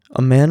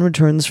A man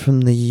returns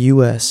from the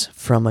U.S.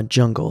 from a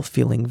jungle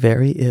feeling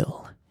very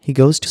ill. He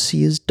goes to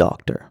see his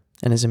doctor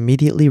and is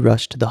immediately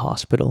rushed to the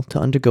hospital to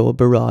undergo a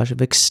barrage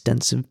of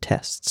extensive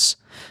tests.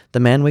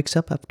 The man wakes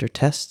up after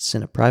tests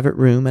in a private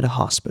room at a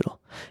hospital,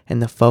 and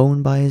the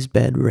phone by his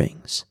bed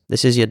rings.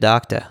 "This is your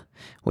doctor.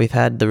 We've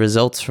had the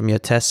results from your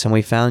tests and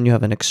we found you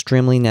have an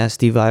extremely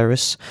nasty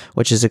virus,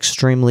 which is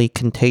extremely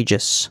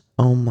contagious."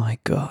 "Oh my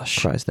gosh,"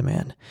 cries the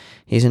man.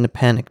 He's in a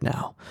panic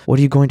now. "What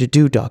are you going to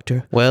do,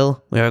 doctor?"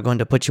 "Well, we are going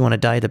to put you on a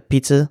diet of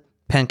pizza,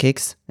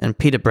 pancakes, and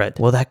pita bread."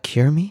 "Will that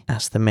cure me?"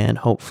 asked the man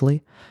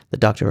hopefully. The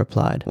doctor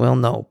replied, "Well,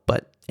 no,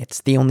 but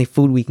it's the only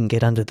food we can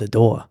get under the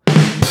door."